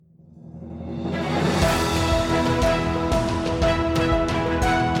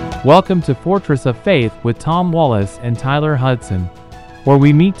Welcome to Fortress of Faith with Tom Wallace and Tyler Hudson, where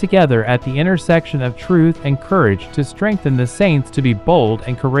we meet together at the intersection of truth and courage to strengthen the saints to be bold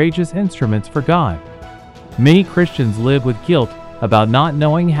and courageous instruments for God. Many Christians live with guilt about not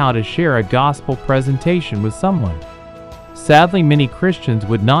knowing how to share a gospel presentation with someone. Sadly, many Christians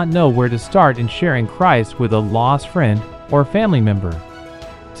would not know where to start in sharing Christ with a lost friend or family member.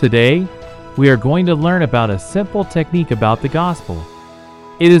 Today, we are going to learn about a simple technique about the gospel.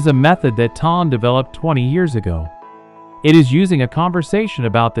 It is a method that Tom developed 20 years ago. It is using a conversation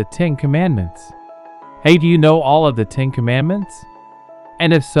about the 10 Commandments. Hey, do you know all of the 10 Commandments?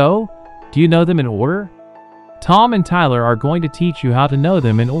 And if so, do you know them in order? Tom and Tyler are going to teach you how to know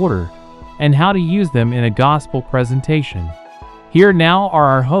them in order and how to use them in a gospel presentation. Here now are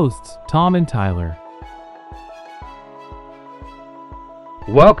our hosts, Tom and Tyler.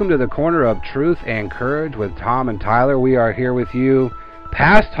 Welcome to the Corner of Truth and Courage with Tom and Tyler. We are here with you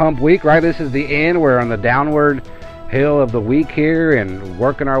past Hump Week, right? This is the end. We're on the downward hill of the week here and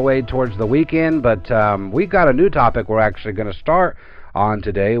working our way towards the weekend. But we've got a new topic we're actually going to start on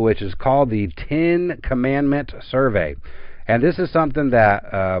today, which is called the Ten Commandment Survey. And this is something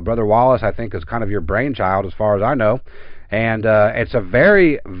that Brother Wallace, I think, is kind of your brainchild as far as I know. And it's a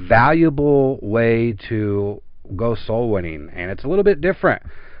very valuable way to go soul winning. And it's a little bit different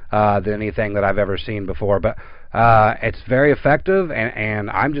than anything that I've ever seen before. But it's very effective, and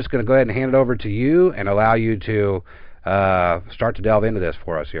I'm just going to go ahead and hand it over to you and allow you to start to delve into this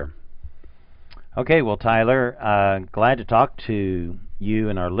for us here. Okay, well, Tyler, glad to talk to you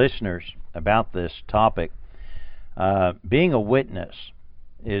and our listeners about this topic. Being a witness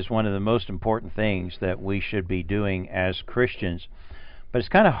is one of the most important things that we should be doing as Christians, but it's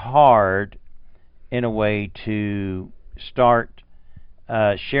kind of hard in a way to start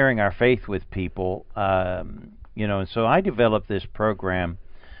sharing our faith with people. And so I developed this program,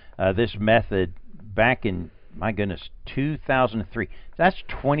 this method, back in, 2003. That's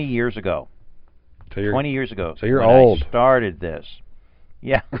 20 years ago. 20 years ago. So you're old. I started this.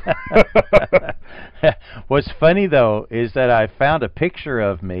 Yeah. What's funny, though, is that I found a picture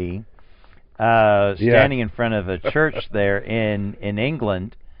of me standing in front of a church there in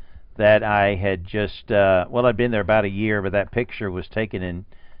England that I had just, I'd been there about a year, but that picture was taken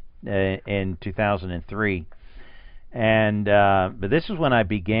in 2003. And but this is when I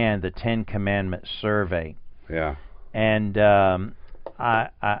began the Ten Commandment Survey. Yeah. And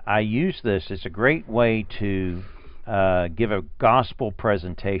I use this. It's a great way to give a gospel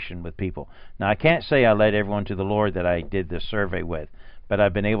presentation with people. Now, I can't say I led everyone to the Lord that I did this survey with, but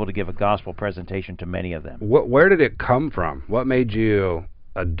I've been able to give a gospel presentation to many of them. Where did it come from? What made you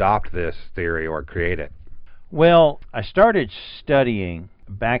adopt this theory or create it? Well, I started studying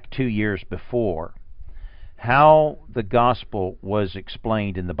back 2 years before how the gospel was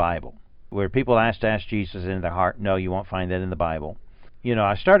explained in the Bible, where people ask Jesus in their heart. No, you won't find that in the Bible.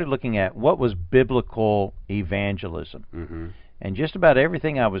 I started looking at what was biblical evangelism. Mm-hmm. And just about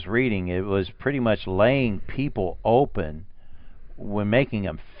everything I was reading, it was pretty much laying people open when making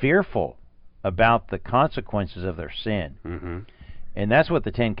them fearful about the consequences of their sin. Mm-hmm. And that's what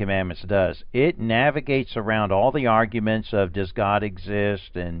the Ten Commandments does. It navigates around all the arguments of does God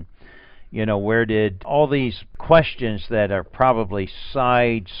exist, and where did all these questions that are probably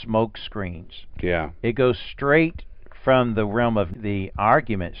side smoke screens. Yeah. It goes straight from the realm of the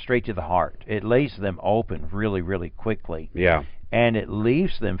argument straight to the heart. It lays them open really, really quickly. Yeah. And it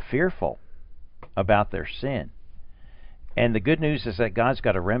leaves them fearful about their sin. And the good news is that God's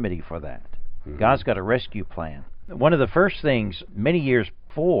got a remedy for that. Mm-hmm. God's got a rescue plan. One of the first things, many years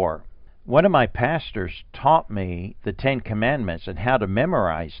before, one of my pastors taught me the Ten Commandments and how to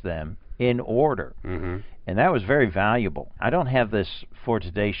memorize them in order. Mm-hmm. And that was very valuable. I don't have this for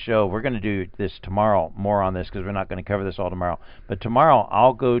today's show. We're going to do this tomorrow, more on this, because we're not going to cover this all tomorrow. But tomorrow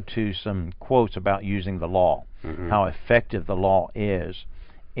I'll go to some quotes about using the law, mm-hmm. how effective the law is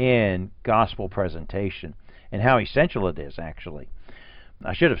in gospel presentation, and how essential it is, actually.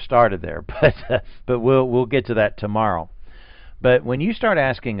 I should have started there, but we'll get to that tomorrow. But when you start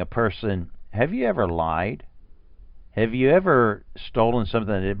asking a person, have you ever lied? Have you ever stolen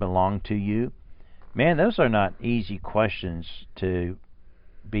something that didn't belong to you? Man, those are not easy questions to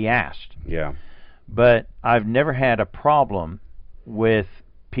be asked. Yeah. But I've never had a problem with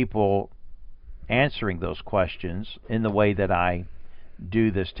people answering those questions in the way that I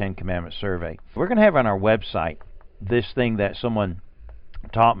do this Ten Commandment Survey. We're going to have on our website this thing that someone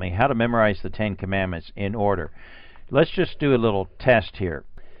taught me, how to memorize the Ten Commandments in order. Let's just do a little test here.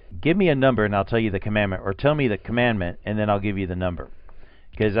 Give me a number and I'll tell you the commandment, or tell me the commandment and then I'll give you the number.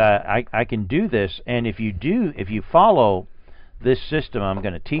 Because I can do this, and if you follow this system I'm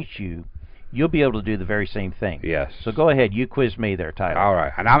going to teach you, you'll be able to do the very same thing. Yes. So go ahead, you quiz me there, Tyler. All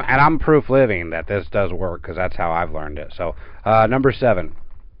right, and I'm proof living that this does work because that's how I've learned it. So, number 7.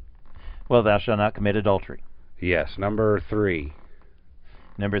 Well, thou shalt not commit adultery. Yes. Number 3.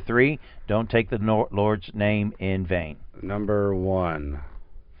 Number 3, don't take the Lord's name in vain. Number 1.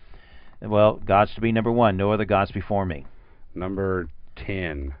 Well, God's to be number 1. No other gods before me. Number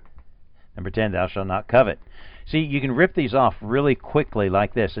 10. Number 10, thou shalt not covet. See, you can rip these off really quickly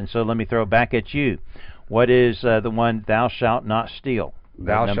like this, and so let me throw it back at you. What is the one, thou shalt not steal?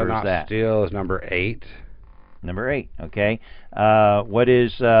 Thou shalt not steal is number 8. Number 8, okay. What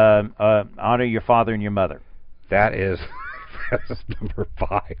is honor your father and your mother? That's number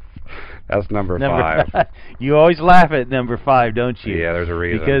 5. That's number 5. You always laugh at number 5, don't you? Yeah, there's a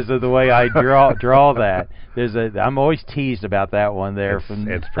reason. Because of the way I draw that. I'm always teased about that one there.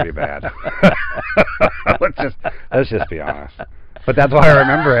 It's pretty bad. let's just be honest. But that's why I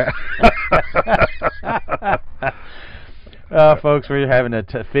remember it. Folks, we're having a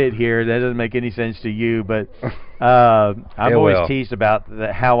fit here. That doesn't make any sense to you, but I'm always teased about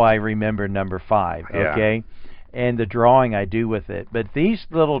how I remember number 5. Okay. Yeah. And the drawing I do with it. But these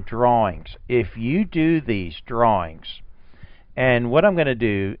little drawings, if you do these drawings, and what I'm going to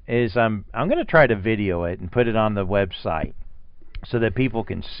do is I'm going to try to video it and put it on the website so that people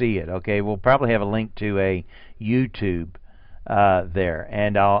can see it. Okay, we'll probably have a link to a YouTube there,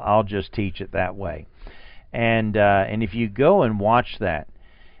 and I'll just teach it that way. And if you go and watch that,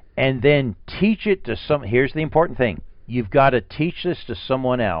 and then teach it to here's the important thing: you've got to teach this to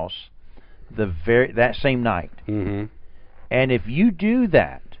someone else that same night. Mm-hmm. And if you do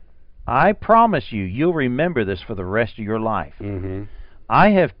that, I promise you'll remember this for the rest of your life. Mm-hmm. I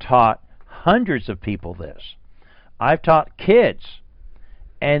have taught hundreds of people this. I've taught kids,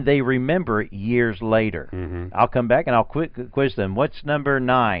 and they remember it years later. Mm-hmm. I'll come back and I'll quiz them. What's number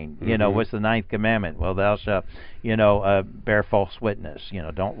 9? Mm-hmm. What's the 9th commandment? Well, thou shalt, bear false witness.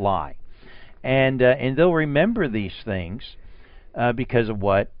 Don't lie. And they'll remember these things because of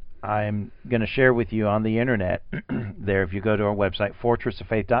what I'm going to share with you on the internet there. If you go to our website,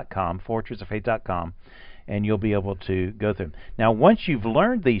 fortressoffaith.com, and you'll be able to go through them. Now, once you've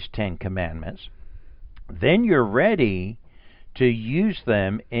learned these 10 commandments, then you're ready to use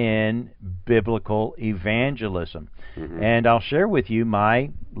them in biblical evangelism. Mm-hmm. And I'll share with you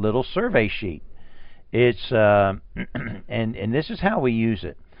my little survey sheet. It's and this is how we use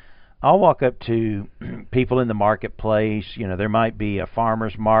it. I'll walk up to people in the marketplace. There might be a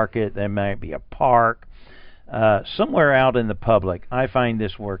farmer's market. There might be a park. Somewhere out in the public. I find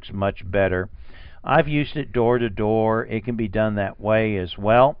this works much better. I've used it door to door. It can be done that way as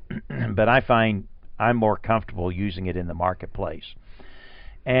well. But I find I'm more comfortable using it in the marketplace.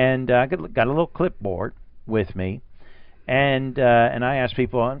 And I got a little clipboard with me. And I ask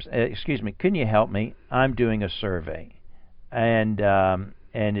people, excuse me, can you help me? I'm doing a survey. And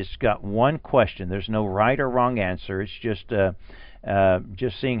it's got one question. There's no right or wrong answer. It's just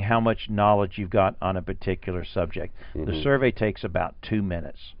seeing how much knowledge you've got on a particular subject. Mm-hmm. The survey takes about 2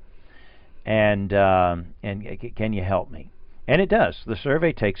 minutes. And can you help me? And it does. The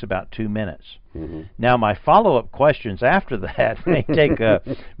survey takes about 2 minutes. Mm-hmm. Now, my follow-up questions after that may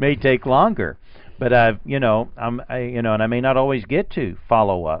take longer. But and I may not always get to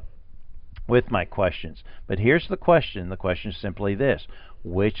follow up with my questions. But here's the question. The question is simply this: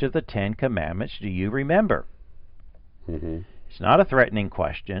 which of the 10 commandments do you remember? Mm-hmm. It's not a threatening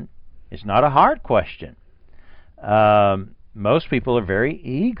question. It's not a hard question. Most people are very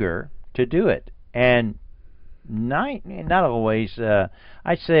eager to do it. And not always, I'd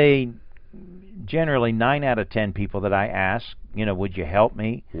say generally 9 out of 10 people that I ask, would you help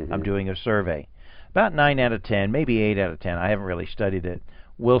me? Mm-hmm. I'm doing a survey. About 9 out of 10, maybe 8 out of 10, I haven't really studied it,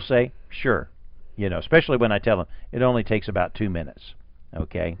 will say, sure. Especially when I tell them it only takes about 2 minutes.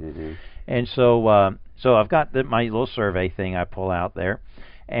 Okay? Mm-hmm. And so I've got my little survey thing I pull out there.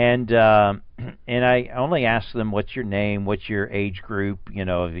 And I only ask them, what's your name, what's your age group,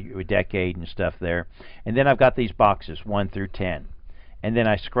 your decade and stuff there. And then I've got these boxes, 1 through 10. And then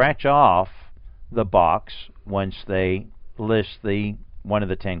I scratch off the box once they list one of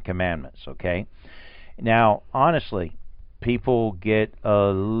the 10 commandments, okay? Now, honestly, people get a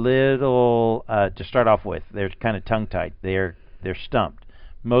little, to start off with, they're kind of tongue-tied. They're stumped.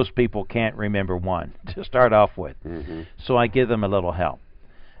 Most people can't remember one to start off with. Mm-hmm. So I give them a little help.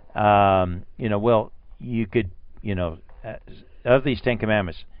 You could, of these 10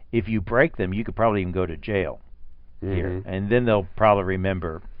 commandments, if you break them, you could probably even go to jail here. And then they'll probably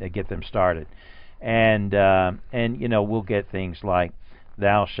remember, get them started. And we'll get things like,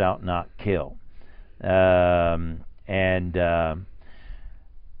 thou shalt not kill. And And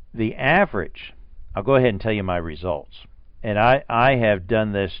the average, I'll go ahead and tell you my results. And I have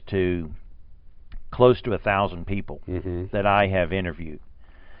done this to close to 1,000 people that I have interviewed.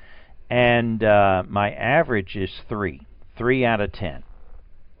 And my average is 3 out of 10.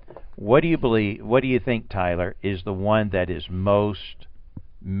 What do you think, Tyler, is the one that is most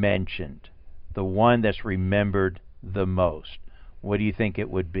mentioned? The one that's remembered the most? What do you think it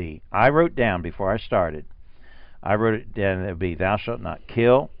would be? I wrote down before I started, it would be thou shalt not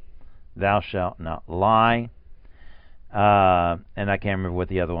kill, thou shalt not lie, and I can't remember what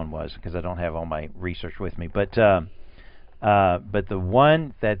the other one was because I don't have all my research with me. But the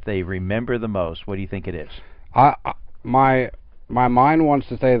one that they remember the most, what do you think it is? My mind wants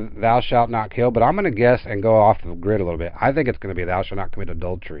to say thou shalt not kill, but I'm going to guess and go off the grid a little bit. I think it's going to be thou shalt not commit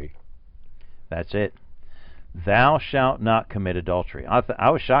adultery. That's it. Thou shalt not commit adultery. I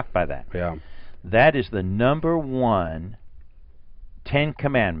was shocked by that. Yeah. That is the number one Ten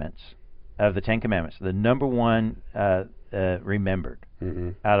Commandments of the Ten Commandments. The number one remembered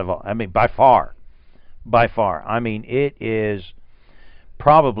out of all. I mean, by far. I mean, it is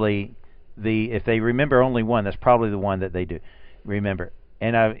probably if they remember only one, that's probably the one that they do remember.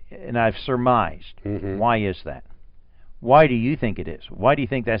 And I've surmised. Why is that? Why do you think it is? Why do you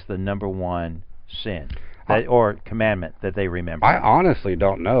think that's the number one sin or commandment that they remember? I honestly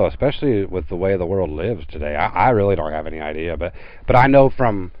don't know, especially with the way the world lives today. I really don't have any idea, but I know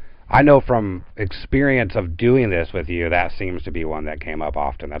from experience of doing this with you, that seems to be one that came up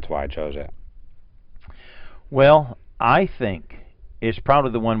often. That's why I chose it. Well, I think it's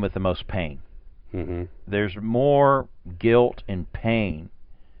probably the one with the most pain. There's more guilt and pain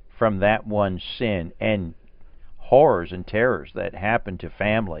from that one sin and horrors and terrors that happen to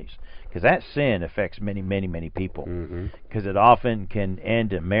families, because that sin affects many, many, many people, because it often can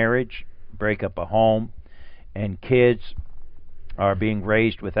end a marriage, break up a home, and kids are being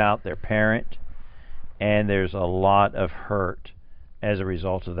raised without their parent, and there's a lot of hurt as a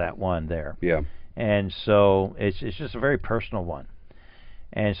result of that one there. Yeah. And so it's just a very personal one.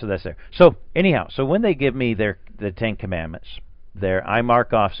 And so that's there. So anyhow, so when they give me the Ten Commandments, there I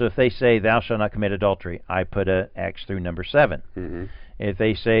mark off. So if they say thou shalt not commit adultery, I put a X through number 7. If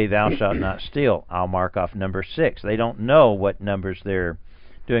they say thou shalt not steal, I'll mark off number 6. They don't know what numbers they're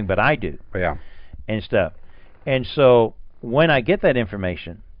doing, but I do. Yeah. And stuff. And so when I get that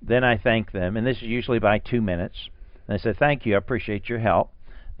information, then I thank them, and this is usually by 2 minutes. And I say, thank you, I appreciate your help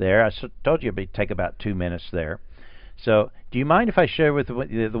there. I told you it would take about 2 minutes there. So, do you mind if I share with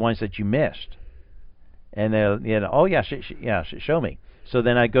the ones that you missed? And they'll, oh yeah, show me. So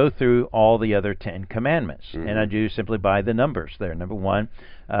then I go through all the other 10 commandments, and I do simply by the numbers there. Number 1,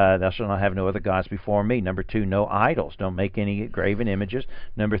 thou shalt not have no other gods before me. Number 2, no idols. Don't make any graven images.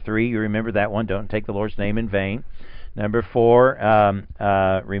 Number 3, you remember that one. Don't take the Lord's name in vain. Number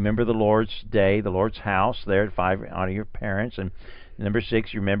 4, remember the Lord's day, the Lord's house there. 5, honor your parents. And number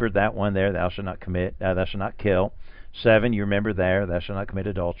 6, you remember that one there. Thou shalt not commit. Thou shalt not kill. 7, you remember there, thou shalt not commit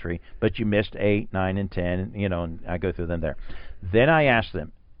adultery, but you missed 8, 9, and 10, and I go through them there. Then I ask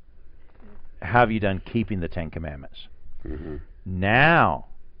them, have you done keeping the 10 Commandments? Now,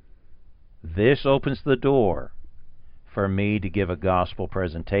 this opens the door for me to give a gospel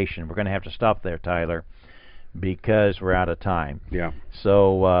presentation. We're going to have to stop there, Tyler, because we're out of time. Yeah.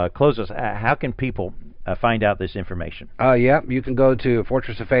 So, close us. How can people find out this information? Yeah, you can go to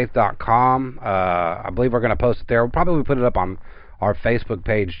fortressoffaith.com. I believe we're going to post it there. We'll probably put it up on our Facebook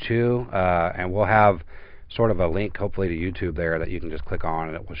page too, and we'll have sort of a link, hopefully, to YouTube there that you can just click on,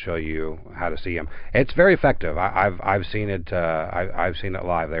 and it will show you how to see them. It's very effective. I've seen it. I've seen it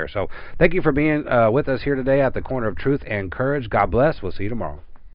live there. So thank you for being with us here today at the Corner of Truth and Courage. God bless. We'll see you tomorrow.